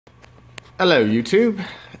Hello YouTube,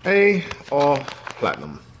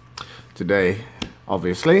 ARPLATINUM. Today,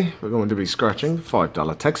 obviously, we're going to be scratching the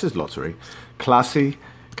 $5 Texas Lottery Classy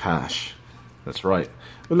Cash. That's right,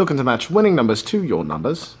 we're looking to match winning numbers to your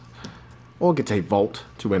numbers, or get a vault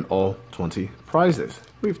to win all 20 prizes.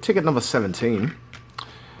 We have ticket number 17,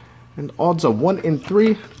 and odds are 1 in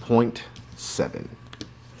 3.7.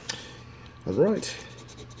 Alright,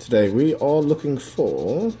 today we are looking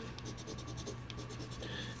for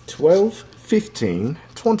 12, 15,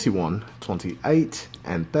 21, 28,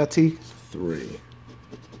 and 33.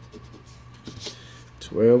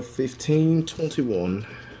 12, 15, 21,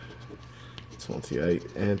 28,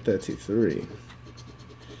 and 33.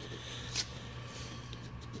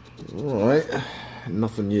 Alright,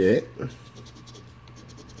 nothing yet.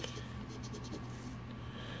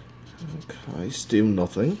 Okay, still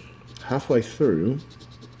nothing. Halfway through.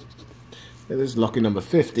 It is lucky number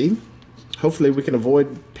 50. Hopefully we can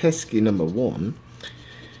avoid pesky number 1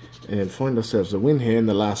 and find ourselves a win here in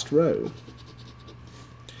the last row.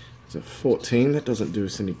 It's a 14, that doesn't do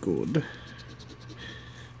us any good.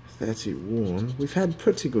 31, we've had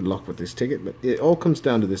pretty good luck with this ticket, but it all comes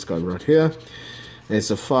down to this guy right here. It's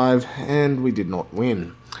a 5 and we did not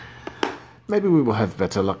win. Maybe we will have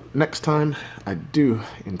better luck next time. I do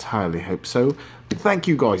entirely hope so. But thank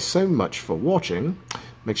you guys so much for watching.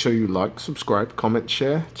 Make sure you like, subscribe, comment,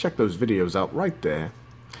 share. Check those videos out right there.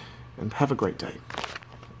 And have a great day.